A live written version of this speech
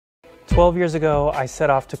12 years ago, I set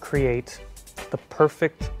off to create the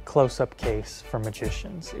perfect close-up case for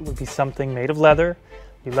magicians. It would be something made of leather,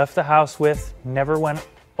 you left the house with, never went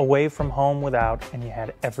away from home without, and you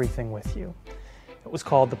had everything with you. It was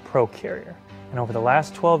called the Pro Carrier. And over the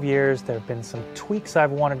last 12 years, there have been some tweaks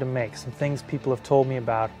I've wanted to make, some things people have told me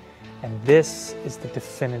about, and this is the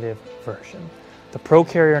definitive version. The Pro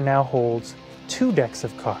Carrier now holds 2 decks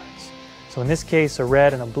of cards. So in this case, a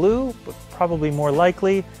red and a blue, but probably more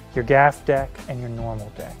likely, your gaff deck and your normal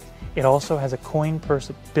deck. It also has a coin purse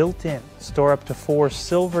built in, store up to 4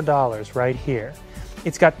 silver dollars right here.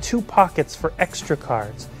 It's got 2 pockets for extra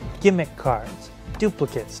cards, gimmick cards,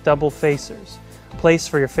 duplicates, double facers. Place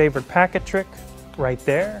for your favorite packet trick, right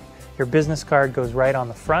there. Your business card goes right on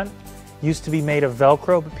the front. Used to be made of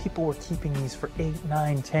Velcro, but people were keeping these for 8,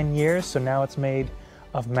 9, 10 years, so now it's made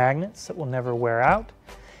of magnets that will never wear out.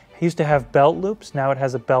 It used to have belt loops, now it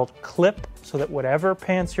has a belt clip, so that whatever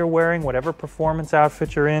pants you're wearing, whatever performance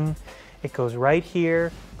outfit you're in, it goes right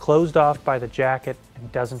here, closed off by the jacket,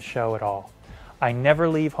 and doesn't show at all. I never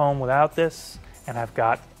leave home without this, and I've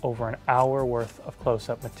got over an hour worth of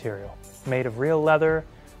close-up material. Made of real leather,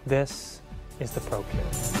 this is the Pro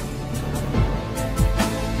Carrier.